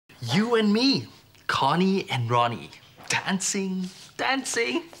You and me, Connie and Ronnie. Dancing.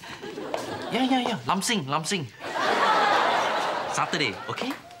 Yeah. Lam sing. Saturday,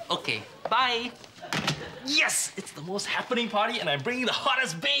 okay? Okay, bye. Yes, it's the most happening party and I'm bringing the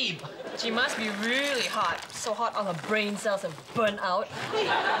hottest babe. She must be really hot. So hot all her brain cells have burnt out. Hey,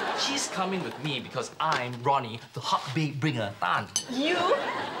 she's coming with me because I'm Ronnie, the hot babe bringer. Tan. You?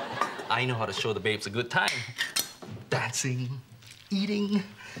 I know how to show the babes a good time. Dancing, eating,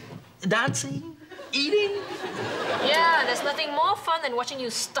 dancing, eating. Yeah, there's nothing more fun than watching you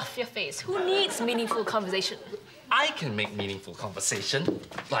stuff your face. Who needs meaningful conversation? I can make meaningful conversation.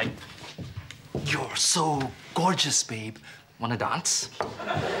 Like, you're so gorgeous, babe. Wanna dance?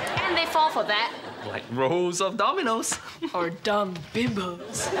 And they fall for that. Like rows of dominoes. Or dumb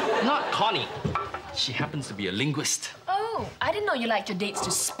bimbos. Not Connie. She happens to be a linguist. Oh, I didn't know you liked your dates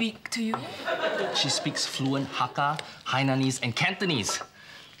to speak to you. She speaks fluent Hakka, Hainanese, and Cantonese.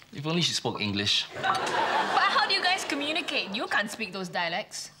 If only she spoke English. But how do you guys communicate? You can't speak those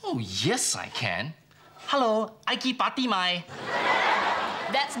dialects. Oh, yes, I can. Hello, Aiki Pati Mai.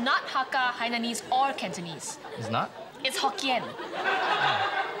 That's not Hakka, Hainanese, or Cantonese. It's not? It's Hokkien.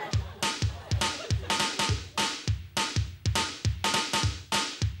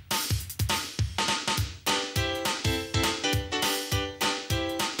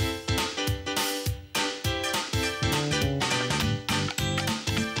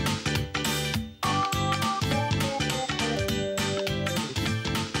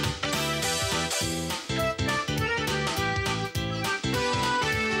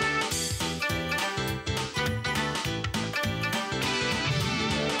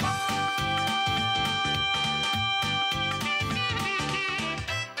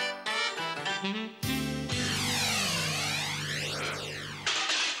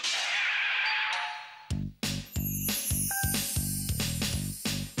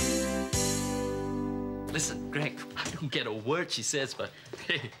 Listen, Greg, I don't get a word she says, but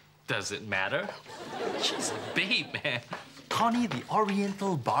hey, does it matter? She's a babe, man. Connie, the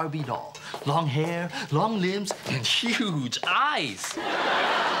Oriental Barbie doll. Long hair, long limbs, and huge eyes.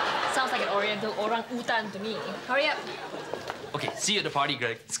 Sounds like an Oriental orang-utan to me. Hurry up. Okay, see you at the party,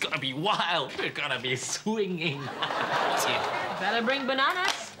 Greg. It's gonna be wild. We're gonna be swinging. Yeah. Better bring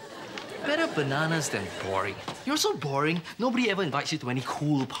bananas. Better bananas than boring. You're so boring. Nobody ever invites you to any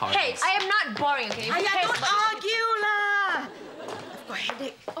cool parties. Hey, I am not boring, okay? Who cares Don't about argue lah. I've got a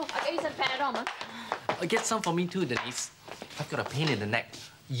headache. Oh, I got you some Panadol, man. Get some for me too, Denise. I've got a pain in the neck.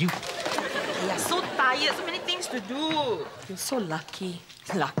 You. Yeah, so tired. So many things to do. You're so lucky.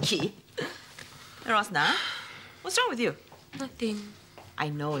 Lucky? Rosna, what's wrong with you? Nothing. I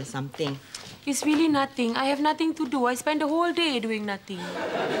know it's something. It's really nothing. I have nothing to do. I spend the whole day doing nothing.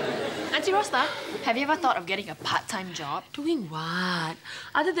 Auntie Rosta, have you ever thought of getting a part-time job? Doing what?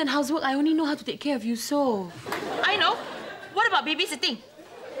 Other than housework, I only know how to take care of you, so... I know. What about babysitting?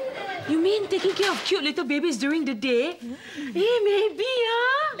 You mean taking care of cute little babies during the day? Eh, maybe,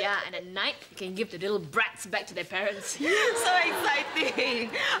 huh? Yeah, and at night, you can give the little brats back to their parents. So exciting.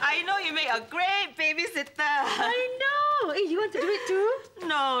 I know you make a great babysitter. I know. Hey, you want to do it too?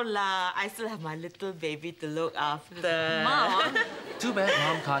 No lah. I still have my little baby to look after. Mom. Too bad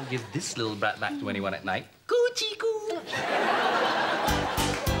Mom can't give this little brat back to anyone at night. Coochie coo.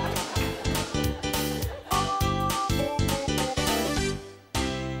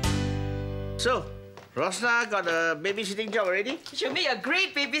 So, Rosna got a babysitting job already? She'll make a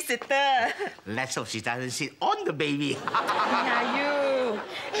great babysitter. Let's hope she doesn't sit on the baby. Yeah, you.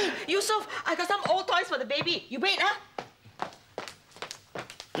 Hey, Yusuf, I got some old toys for the baby. You wait, huh?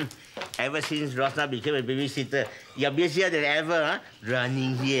 Ever since Rosna became a babysitter, you're busier than ever, huh?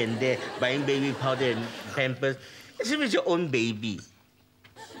 Running here and there, buying baby powder and pampers. As if it's your own baby.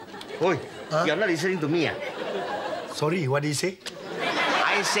 Oi, you're not listening to me, ah? Sorry, what did you say?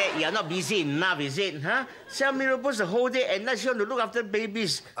 I said you're not busy enough, is it, huh? Sell mee rebus the whole day and now she want to look after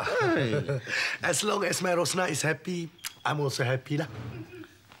babies. As long as my Rosna is happy, I'm also happy lah.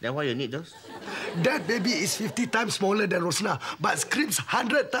 Then why you need those? That baby is 50 times smaller than Rosna, but screams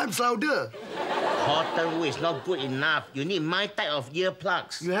 100 times louder. Cotton wool is not good enough. You need my type of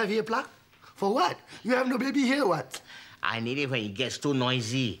earplugs. You have earplug? For what? You have no baby here, what? I need it when it gets too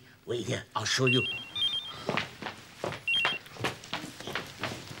noisy. Wait here, I'll show you.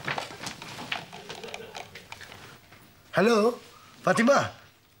 Hello? Fatima?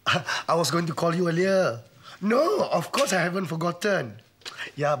 I was going to call you earlier. No, of course I haven't forgotten.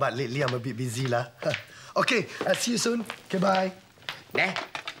 Yeah, but lately I'm a bit busy lah. Okay, I'll see you soon. Okay, bye.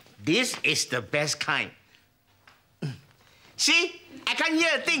 This is the best kind. See? I can't hear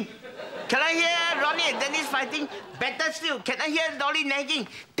a thing. Can I hear Ronnie and Dennis fighting? Better still, can I hear Dolly nagging?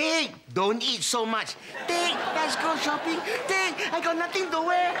 Take, don't eat so much. Take, let's go shopping. Take, I got nothing to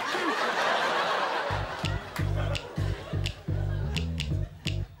wear.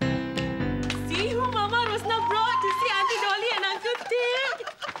 See who Mama Rosna brought to see Auntie Dolly and Uncle Dick.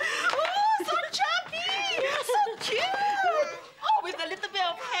 Oh, so chubby! So cute! Oh, with a little bit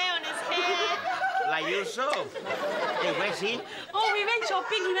of hair on his head. Like you so. Hey, where's he? Oh, we went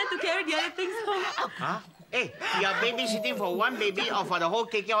shopping. He went to carry the other things home. Huh? Hey, you're babysitting for one baby or for the whole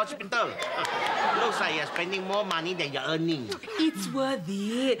KK hospital? Looks like you're spending more money than you're earning. It's worth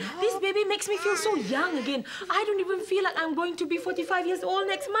it. This baby makes me feel so young again. I don't even feel like I'm going to be 45 years old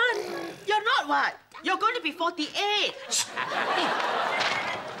next month. You're not what? You're going to be 48.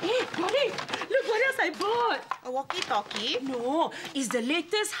 Hey, Dolly, look what else I bought. A walkie-talkie? No, it's the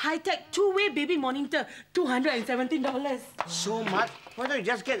latest high-tech two-way baby monitor. $217. So much? Why don't you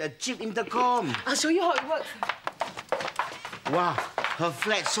just get a cheap intercom? I'll show you how it works. Wow, her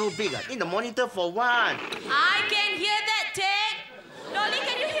flat's so big. I need the monitor for one. I can hear that, Ted. Dolly,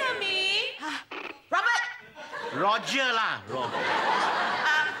 can you hear me? Robert! Roger lah, Roger.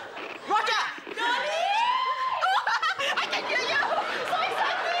 Roger! Dolly! I can hear you! So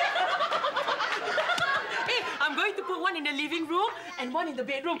excited! Hey, I'm going to put one in the living room and one in the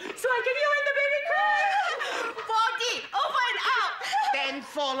bedroom so I can hear when the baby cries. 40! Over and out!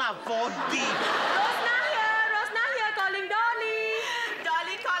 10-4 lah, 40. Rosna here, calling Dolly.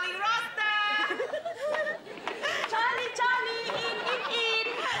 Dolly calling Rosna! Charlie, in.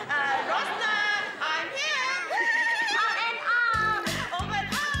 Rosna, I'm here! Out and out. Over and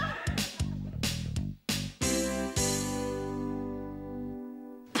out!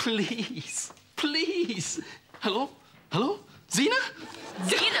 Please. Hello? Zena?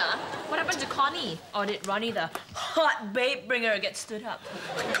 Zena? What happened to Connie? Or did Ronnie, the hot babe bringer, get stood up?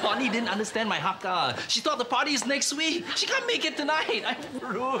 Connie didn't understand my haka. She thought the party is next week. She can't make it tonight. I'm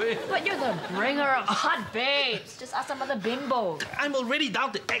ruined. But you're the bringer of hot babes. Just ask some other bimbo. I'm already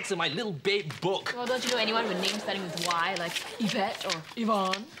down to X in my little babe book. Well, don't you know anyone with names starting with Y, like Yvette or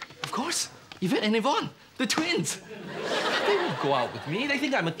Yvonne? Of course, Yvette and Yvonne, the twins. They won't go out with me. They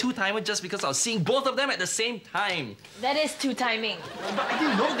think I'm a two-timer just because I was seeing both of them at the same time. That is two timing. But I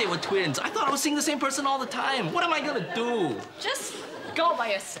didn't know they were twins. I thought I was seeing the same person all the time. What am I gonna do? Just go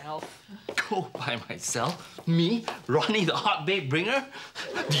by yourself. Go by myself? Me? Ronnie, the hot babe bringer?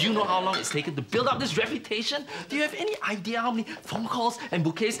 Do you know how long it's taken to build up this reputation? Do you have any idea how many phone calls and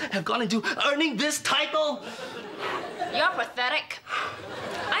bouquets have gone into earning this title? You're pathetic.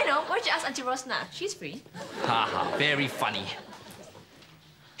 I know. Why don't you ask Auntie Rosna? She's free. Haha, very funny.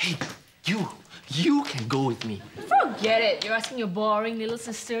 Hey, you can go with me. Forget it. You're asking your boring little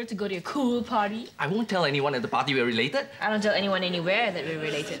sister to go to a cool party. I won't tell anyone at the party we're related. I don't tell anyone anywhere that we're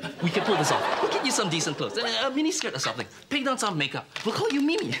related. We can pull this off. We'll get you some decent clothes, a mini skirt or something. Pick down some makeup. We'll call you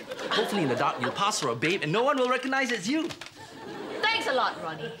Mimi. Hopefully in the dark you'll pass for a babe and no one will recognize it's you. Thanks a lot,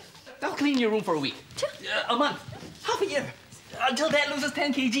 Ronnie. I'll clean your room for a week. A month. Half a year. Until Dad loses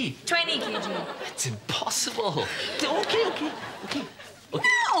 10 kg. 20 kg. It's impossible. Okay.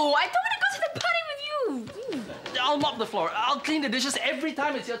 No, I don't want to go to the party with you. I'll mop the floor. I'll clean the dishes every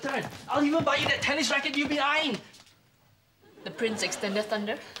time it's your turn. I'll even buy you that tennis racket you've been eyeing. The Prince Extender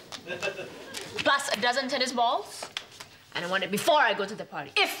Thunder. Plus a dozen tennis balls. And I want it before I go to the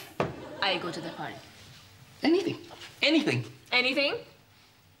party. If I go to the party. Anything. Anything?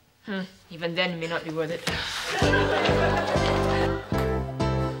 Even then, it may not be worth it.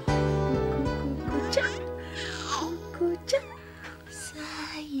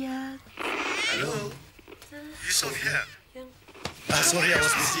 Hello? Yusuf here. Sorry, I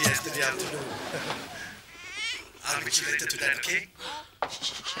was busy yesterday afternoon. I'll meet you later tonight, okay?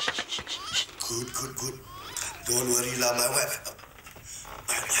 Good. Don't worry, lah, my wife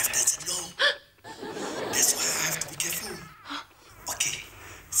doesn't know. That's why I have to be careful. Okay,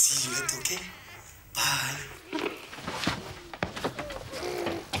 see you later, okay? Bye.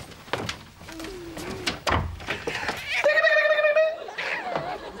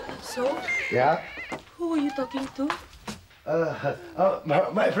 So, Yeah? who were you talking to?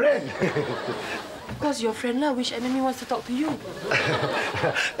 My friend. Of course, your friend lah. Which enemy wants to talk to you?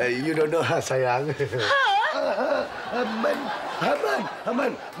 You don't know her, sayang.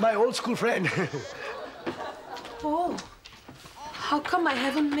 Haman, my old school friend. Oh, how come I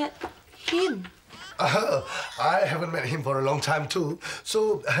haven't met him? I haven't met him for a long time too.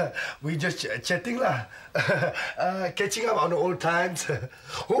 So we just chatting lah, catching up on the old times.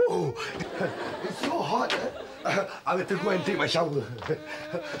 Oh, it's so hot. I will go and take my shower.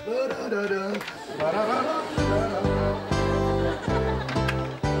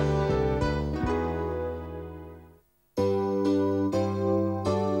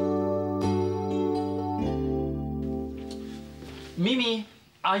 Mimi,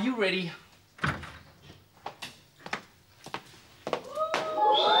 are you ready?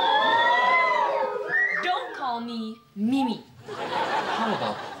 Don't call me Mimi. How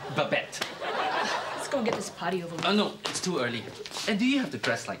about Babette? Let's go get this party over with. No, it's too early. And do you have to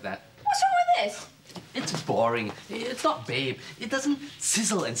dress like that? What's wrong with this? It's boring. It's not babe. It doesn't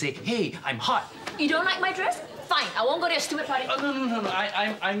sizzle and say, hey, I'm hot. You don't like my dress? Fine, I won't go to your stupid party. No.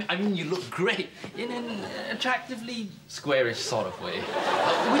 I mean, you look great in an attractively squarish sort of way.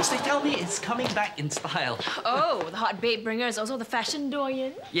 Which they tell me is coming back in style. Oh, the hot babe bringer is also the fashion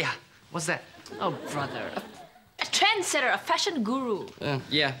doyen? Yeah, what's that? Oh, brother. A trendsetter, a fashion guru.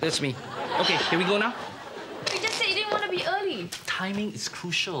 Yeah, that's me. Okay, here we go now. You just said you didn't want to be early. Timing is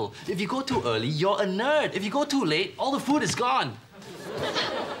crucial. If you go too early, you're a nerd. If you go too late, all the food is gone.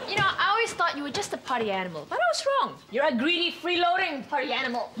 You know, I always thought you were just a party animal, but I was wrong. You're a greedy, freeloading party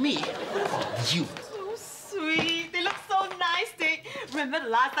animal. Me? You. So sweet. They look so nice. Remember the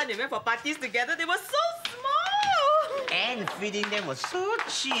last time they went for parties together? They were so small. And feeding them was so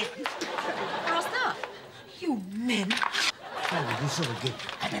cheap. Rosna, you men. Oh, we do so again.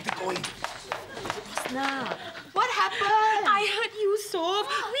 I better go in. Rosna, what happened? I heard you so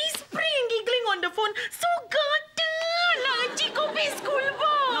whispering and giggling on the phone. So gatal lah, Chico P school boy.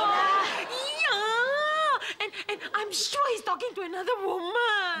 Yeah. And I'm sure he's talking to another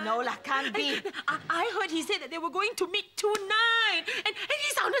woman. No lah, can't be. I heard he said that they were going to meet tonight. And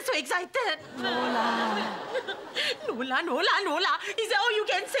he sounded so excited. Nola. Is that all you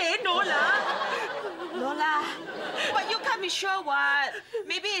can say, Nola? Lola, but you can't be sure what.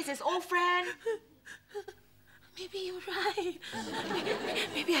 Maybe it's his old friend. Maybe you're right.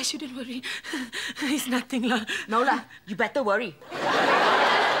 Maybe I shouldn't worry. It's nothing lah. Nola, you better worry.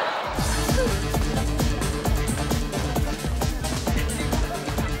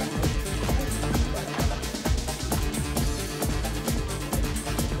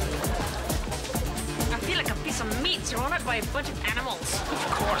 I feel like a piece of meat surrounded by a bunch of animals.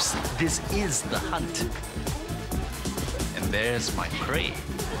 Of course, this is the hunt. And there's my prey.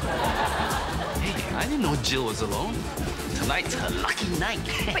 Hey, I didn't know Jill was alone. Tonight's her lucky night.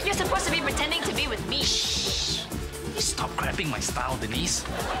 But you're supposed to be pretending to be with me. Shh! You stop cramping my style, Denise.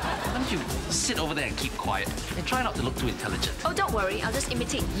 Why don't you sit over there and keep quiet? And try not to look too intelligent. Oh, don't worry. I'll just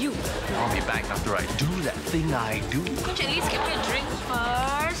imitate you. I'll be back after I do that thing I do. Could you at least give me a drink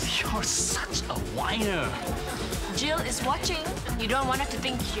first? You're such a whiner. Jill is watching. You don't want her to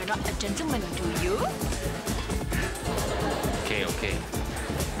think you're not a gentleman, do you? Okay.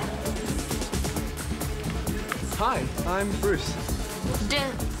 Hi, I'm Bruce.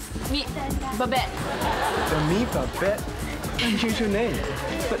 Meet Babette. Demi Babette? Huge name.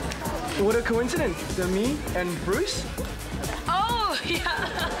 But what a coincidence. Demi and Bruce? Oh, yeah.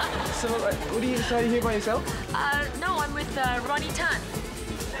 So, what are you deciding here by yourself? No, I'm with Ronnie Tan.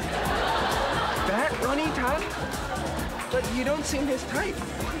 That Ronnie Tan? But you don't seem his type.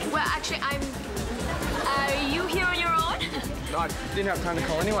 Well, actually, Are you here on your own? No, I didn't have time to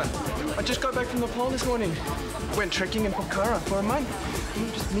call anyone. I just got back from Nepal this morning. Went trekking in Pokhara for a month.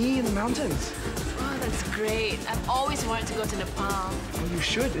 Just me in the mountains. Oh, that's great. I've always wanted to go to Nepal. Well, you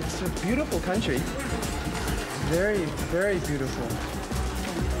should. It's a beautiful country. Very, very beautiful.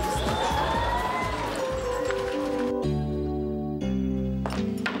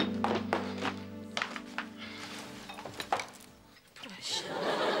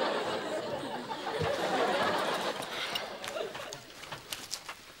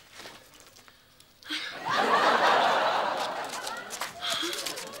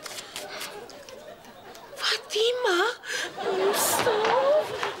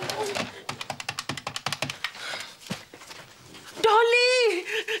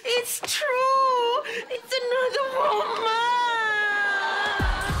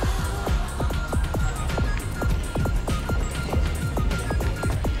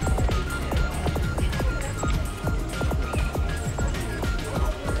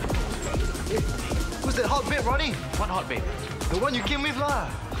 Ronnie? What hot babe? The one you came with lah.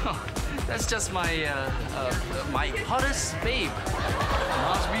 That's just my hottest babe.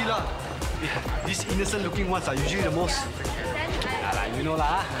 Must be lah. These innocent-looking ones are usually the most. You know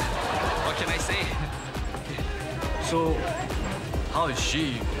lah. What can I say? So, how is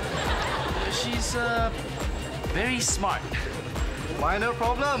she? She's very smart. Minor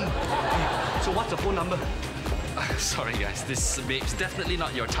problem. So what's the phone number? Sorry guys, this babe's definitely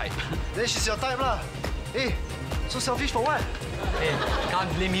not your type. Then she's your type lah. Hey, so selfish for what? Hey,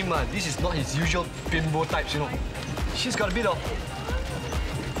 can't blame him, man. This is not his usual bimbo types, you know. She's got a bit of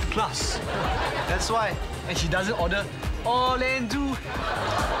class. That's why. And she doesn't order all and do.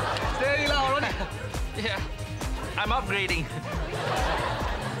 Steady lah, Ronnie. Yeah, I'm upgrading.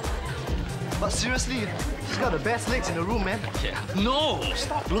 But seriously, she's got the best legs in the room, man. Yeah. No!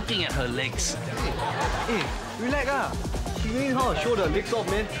 Stop looking at her legs. Hey, relax ah. She ain't how to show the legs off,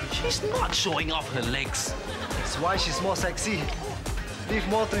 man. She's not showing off her legs. That's why she's more sexy. Leave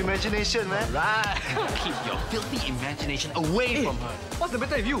more to imagination, man. Right. Keep your filthy imagination away from her. What's the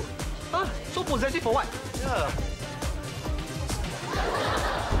matter with you? Huh? So possessive for what? Yeah.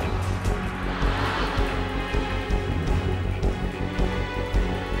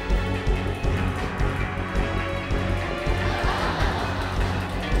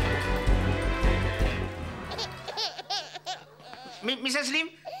 Mrs. Lim,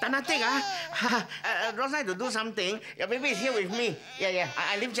 Tanatik, Rose like to do something. Your baby is here with me. Yeah.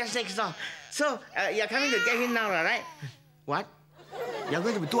 I live just next door. So, you're coming to get him now, right? What? You're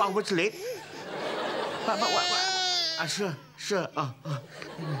going to be 2 hours late? But what? Sure.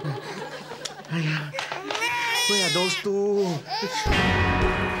 Where are those two?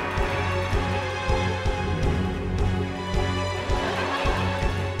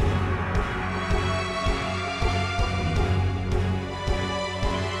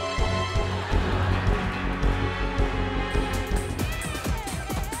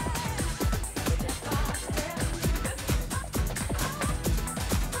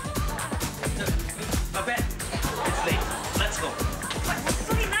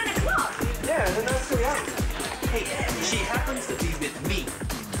 She happens to be with me.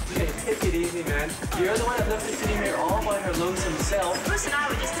 Hey, take it easy, man. You're the one that left her sitting here all by her lonesome self. Bruce and I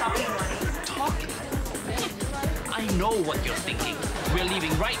were just talking, Ronnie. Talking? I know what you're thinking. We're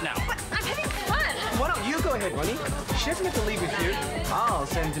leaving right now. But I'm having fun. Why don't you go ahead, Ronnie? She doesn't have to leave with you. I'll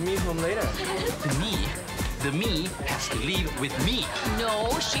send Demi home later. The me has to leave with me.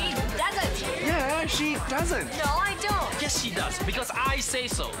 No, she doesn't. Yeah, she doesn't. No, I don't. Yes, she does, because I say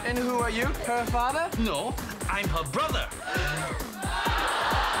so. And who are you? Her father? No, I'm her brother.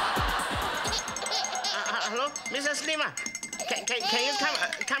 Hello, Mrs. Lim, can you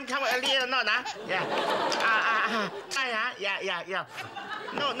come earlier or not? Yeah. Yeah.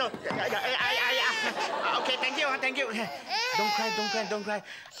 No. Okay, thank you. Don't cry.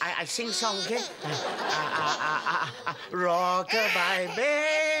 I sing song, okay? Rock-a-bye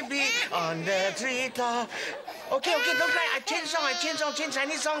baby on the treetop. Okay, don't cry. I change song. Change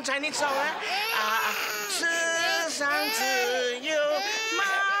Chinese song. 世上只有妈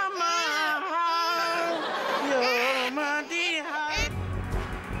妈好，有妈的好。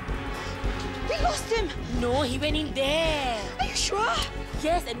 We lost him. No, he went in there. Are you sure?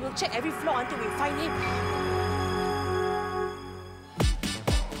 Yes, and we'll check every floor until we find him.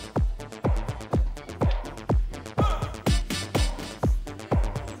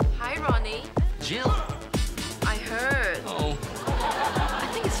 Hi, Ronnie. Jill. I heard. Oh, I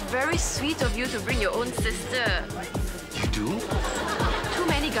think it's very sweet of you to bring your own sister. you do? Too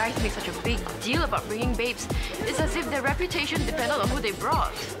many guys make such a big deal about bringing babes. It's as if their reputation depended on who they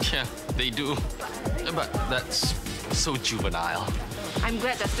brought. Yeah, they do. But that's so juvenile. I'm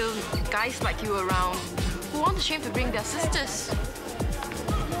glad there's still guys like you around who aren't ashamed to bring their sisters.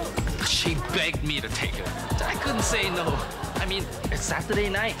 She begged me to take her. I couldn't say no. I mean, it's Saturday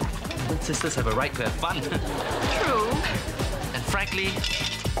night. Good sisters have a right to have fun. True. And frankly,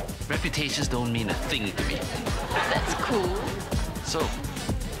 reputations don't mean a thing to me. That's cool. So,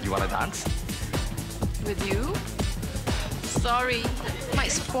 you wanna dance? With you? Sorry.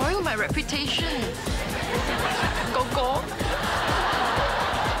 Might spoil my reputation. Go.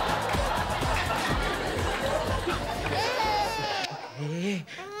 Hey,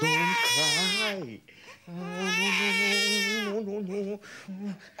 don't cry. No.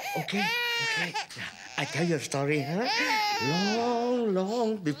 Okay. I tell you a story, huh?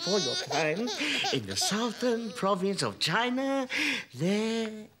 Long before your time, in the southern province of China,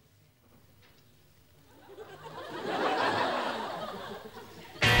 there...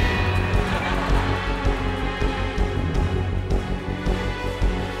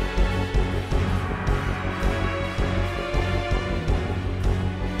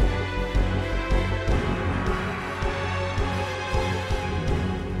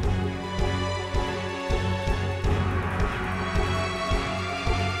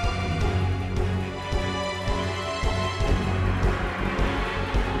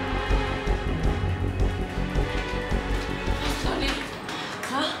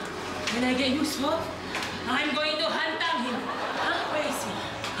 When I get used to it, I'm going to hunt down him. Huh? Where is he?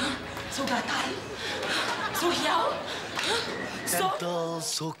 Huh? So gatal. So hiao. Gentle,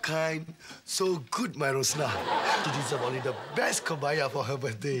 so kind, so good, my Rosna. She deserves only the best kebaya for her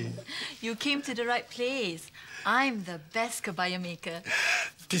birthday. You came to the right place. I'm the best kebaya maker.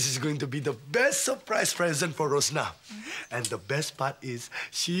 This is going to be the best surprise present for Rosna. And the best part is,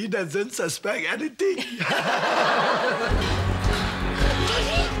 she doesn't suspect anything. Daddy,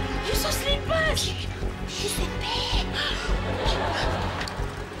 you're so sleepless. She's in bed.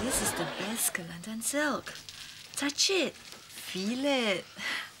 This is the best Kelantan silk. Touch it. Feel it.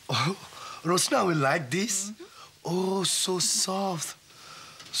 Oh, Rosna will like this. Oh, so soft.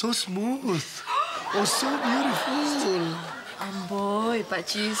 So smooth. Oh, so beautiful. Boy,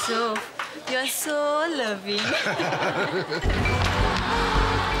 Pak Yusuf, you're so loving. You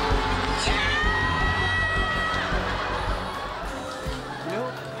know,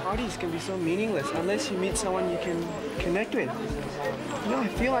 parties can be so meaningless unless you meet someone you can connect with. You know, I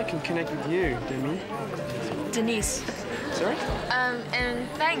feel I can connect with you, Demi. Denise. Sorry? And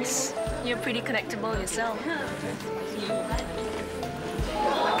thanks. You're pretty connectable yourself.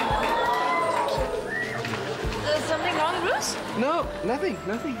 Something wrong, Bruce? No, nothing.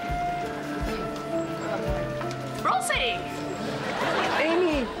 Rosie!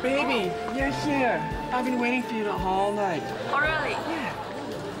 Amy, baby, you're here. I've been waiting for you the whole night. Oh, really? Yeah.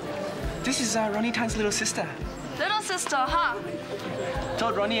 This is Ronnie Tan's little sister. Little sister, huh?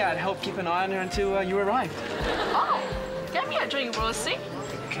 Told Ronnie I'd help keep an eye on her until you arrived. Oh, get me a drink, Rosie.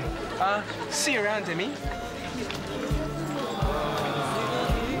 Okay. See you around, Demi.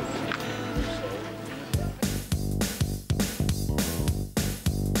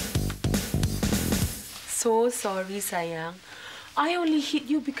 So sorry, sayang. I only hit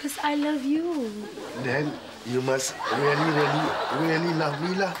you because I love you. Then you must really love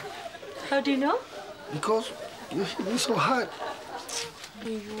me lah. How do you know? Because you hit me so hard.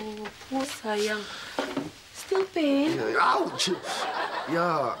 Ayo, poor sayang. Still pain? Ouch!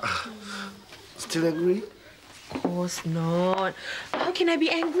 Yeah. Still angry? Of course not. How can I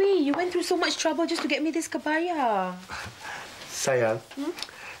be angry? You went through so much trouble just to get me this kabaya. Sayang,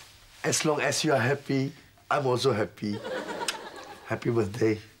 as long as you are happy, I'm also happy. Happy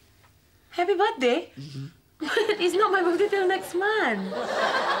birthday. Happy birthday? It's not my birthday till next month.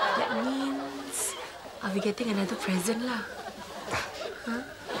 That means I'll be getting another present lah. Huh?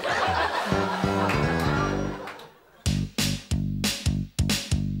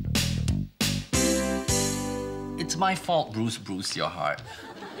 It's my fault Bruce bruised your heart.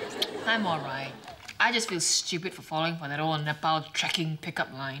 I'm all right. I just feel stupid for falling for that old Nepal trekking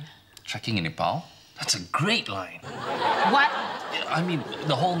pickup line. Trekking in Nepal? That's a great line. What? I mean,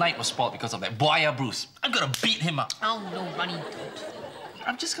 the whole night was spoiled because of that boya Bruce. I'm gonna beat him up. Oh, no, Ronnie, don't.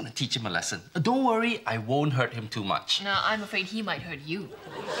 I'm just gonna teach him a lesson. Don't worry, I won't hurt him too much. No, I'm afraid he might hurt you.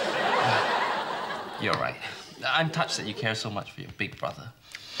 You're right. I'm touched that you care so much for your big brother.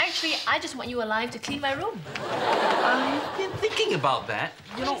 Actually, I just want you alive to clean my room. I've been thinking about that.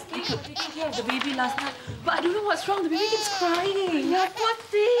 You know, I was taking care of the baby last night, but I don't know what's wrong. The baby keeps crying. Yeah, poor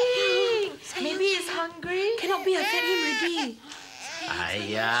thing. Maybe he's hungry. Cannot be. I fed him already.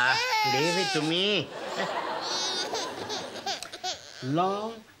 Ayah, leave it to me.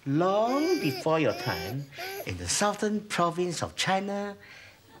 Long before your time, in the southern province of China,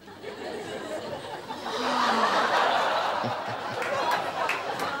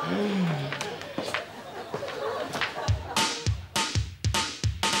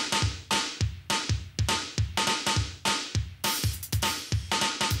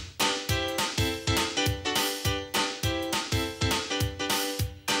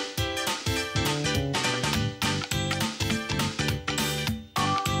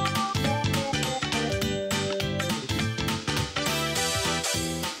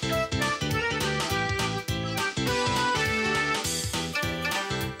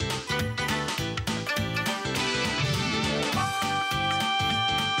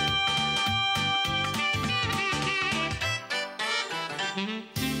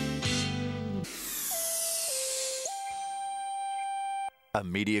 a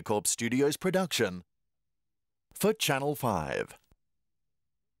Mediacorp Studios production for Channel 5.